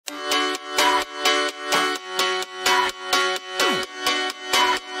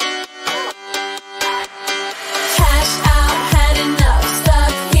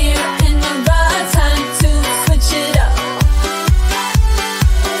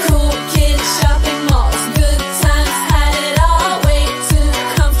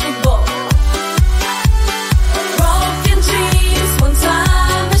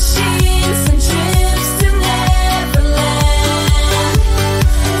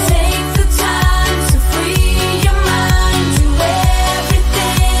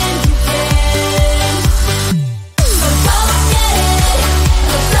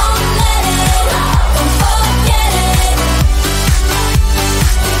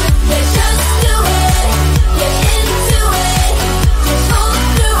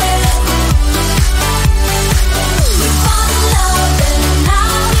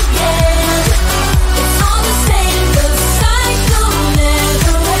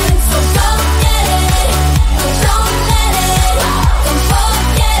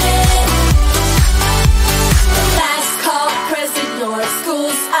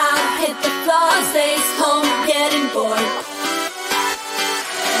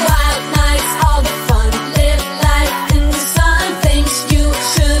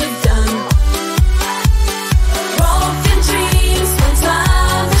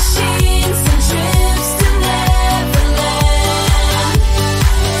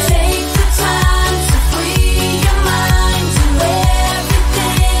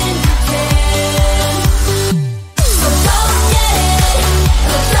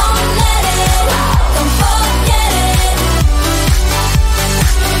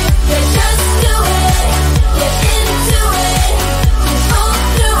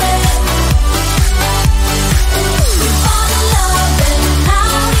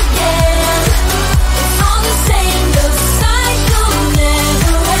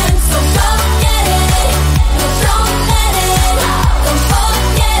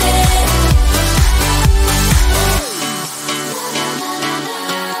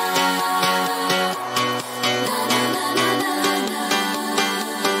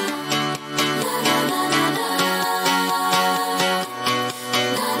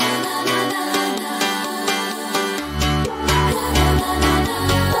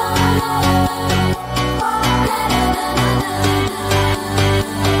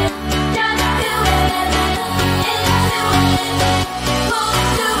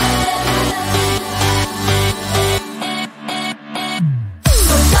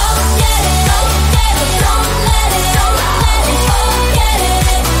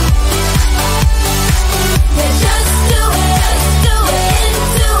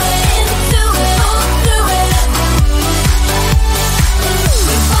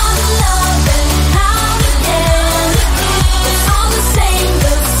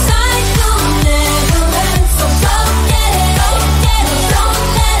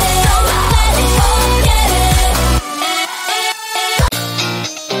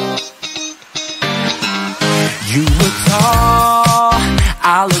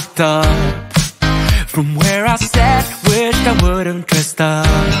I looked up from where I sat, wished I would've dressed up.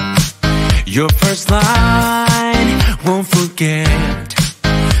 Your first line, won't forget.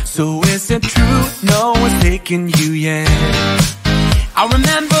 So is it true, no one's taking you yet? I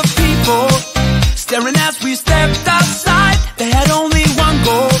remember people staring as we stepped outside. They had only one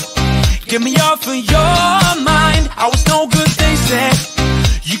goal, get me off of your mind. I was no good, they said.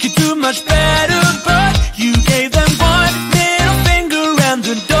 You could do much better, but you gave them one middle finger and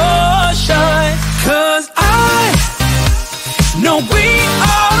the door shut. 'Cause I know we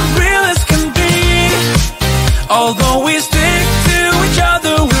are real as can be. Although we stick to each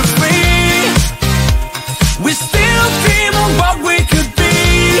other, we're free. We still dream of what we could be.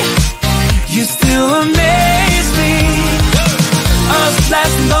 You still amaze me. Us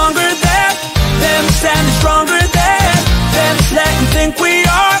lasting longer than them, standing stronger than them, letting think we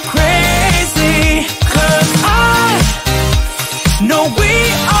are crazy. 'Cause I know we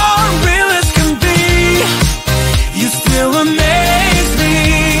are real as can be. You still amaze me.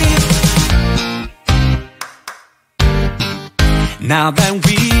 Now that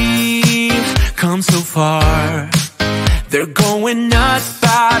we've come so far, they're going nuts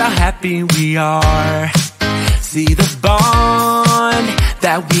about how happy we are. See the bond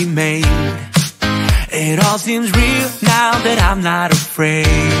that we made, it all seems real now that I'm not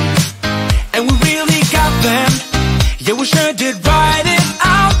afraid. And we really got them, yeah, we sure did write it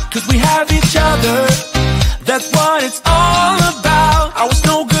out. 'Cause we have each other, that's what it's all about. I was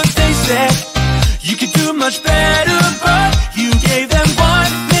no good, they said. You could do much better, but you gave them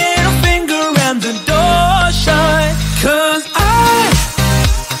one middle finger and the door shut. 'Cause I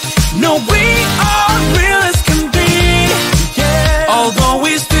know we are real as can be. Yeah. Although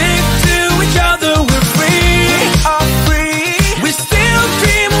we stick to each other, we're free. We are free. We still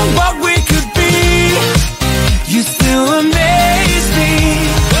dream of what we could be. You still amaze me.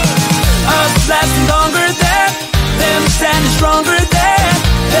 Us lasting longer than them, standing stronger than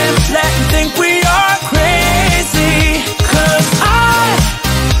them, letting think we are crazy. 'Cause I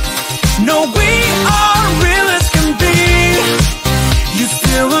know we are real as can be. You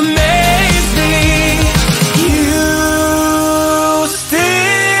still amaze me. You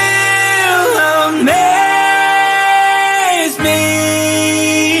still amaze me.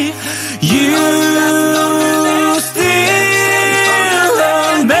 You still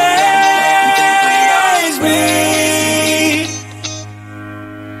amaze me.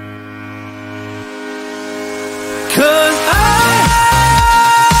 Cause I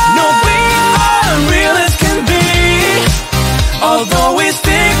know we are real as can be. Although we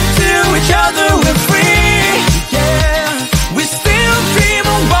stick to each other, we're free. Yeah, we still dream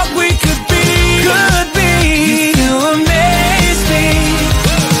of what we could be. Could be. You still amaze me.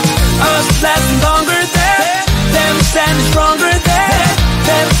 Us lasting longer than them, standing stronger than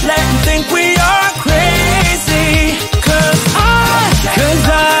them, letting think we are crazy. 'Cause I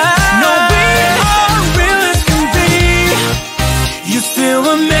know we are real as can be. You still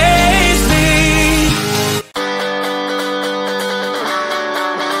amaze me.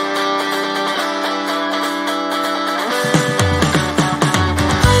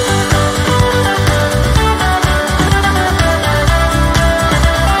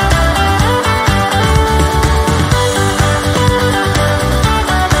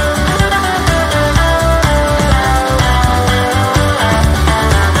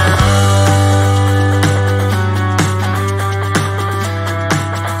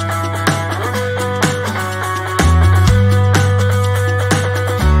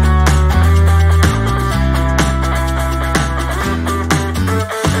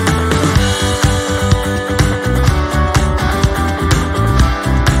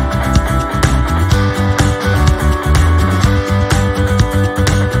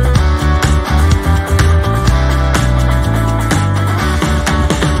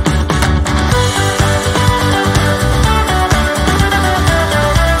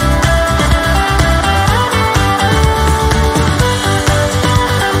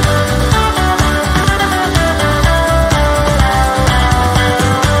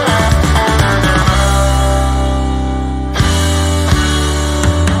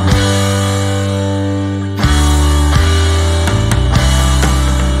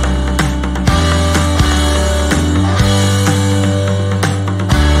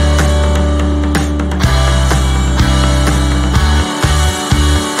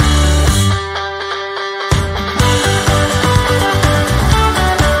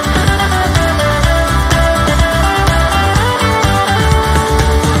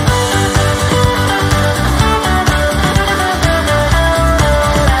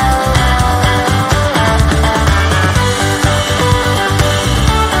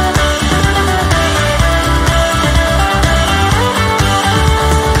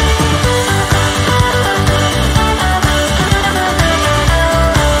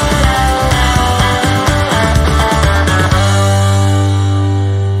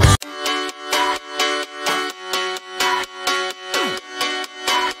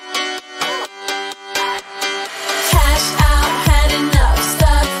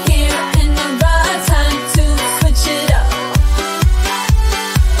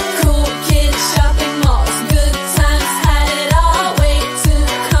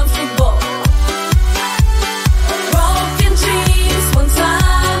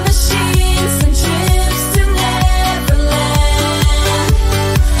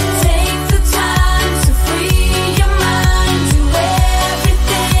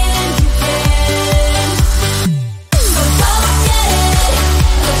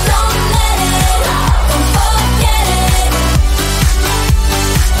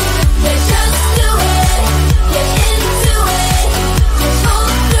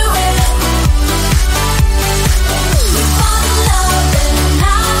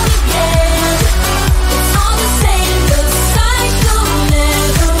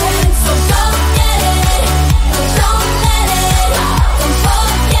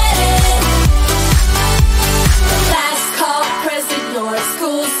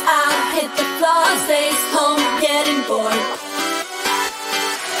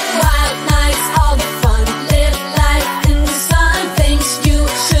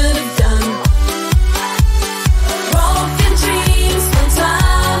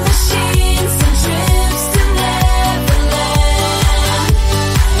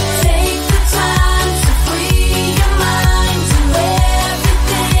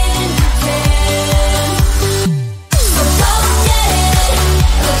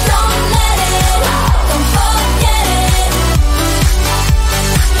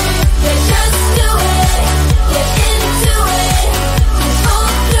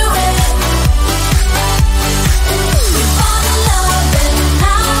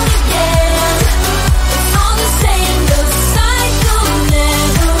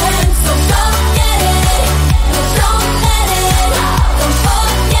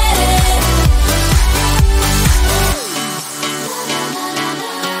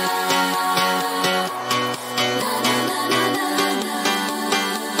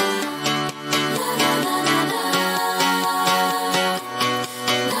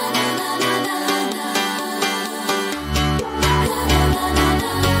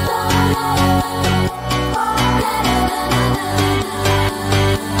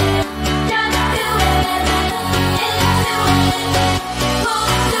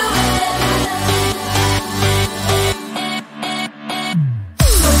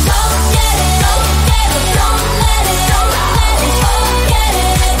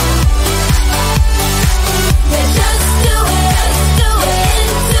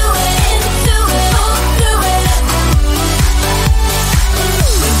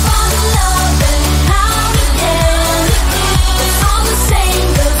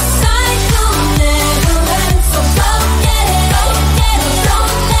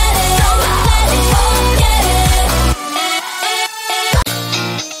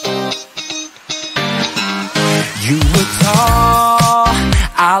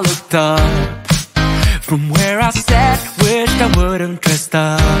 I looked up from where I sat, wished I would've dressed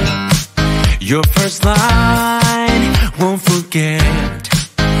up. Your first line, won't forget.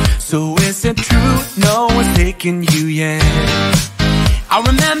 So is it true, no one's taking you yet? I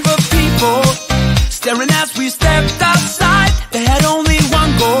remember people staring as we stepped outside. They had only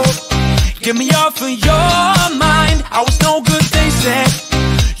one goal, get me off of your mind. I was no good, they said.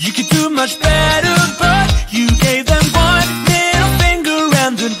 You could do much better, but you gave them one middle finger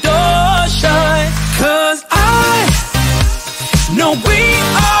and the door shut. 'Cause I know we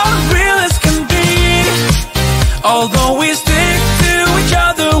are real as can be. Although we stick to each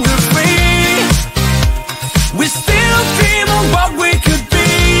other, we're free. We still dream of what we could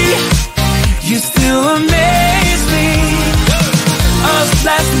be. You still amaze me. Us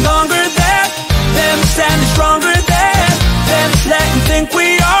lasting longer than them, standing stronger than them, letting think we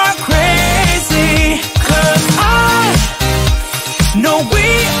are crazy. 'Cause I know we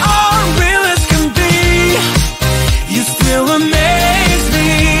are real as can be. You still amaze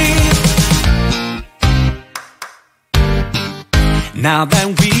me. Now that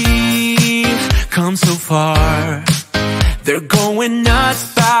we've come so far, they're going nuts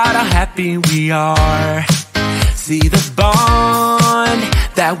about how happy we are. See the bond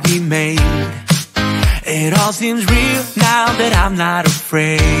that we made, it all seems real now that I'm not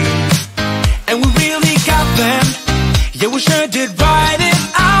afraid. And we really got them, yeah, we sure did write it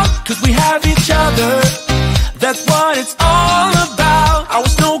out. 'Cause we have each other, that's what it's all about. I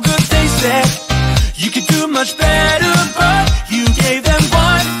was no good, they said. You could do much better, but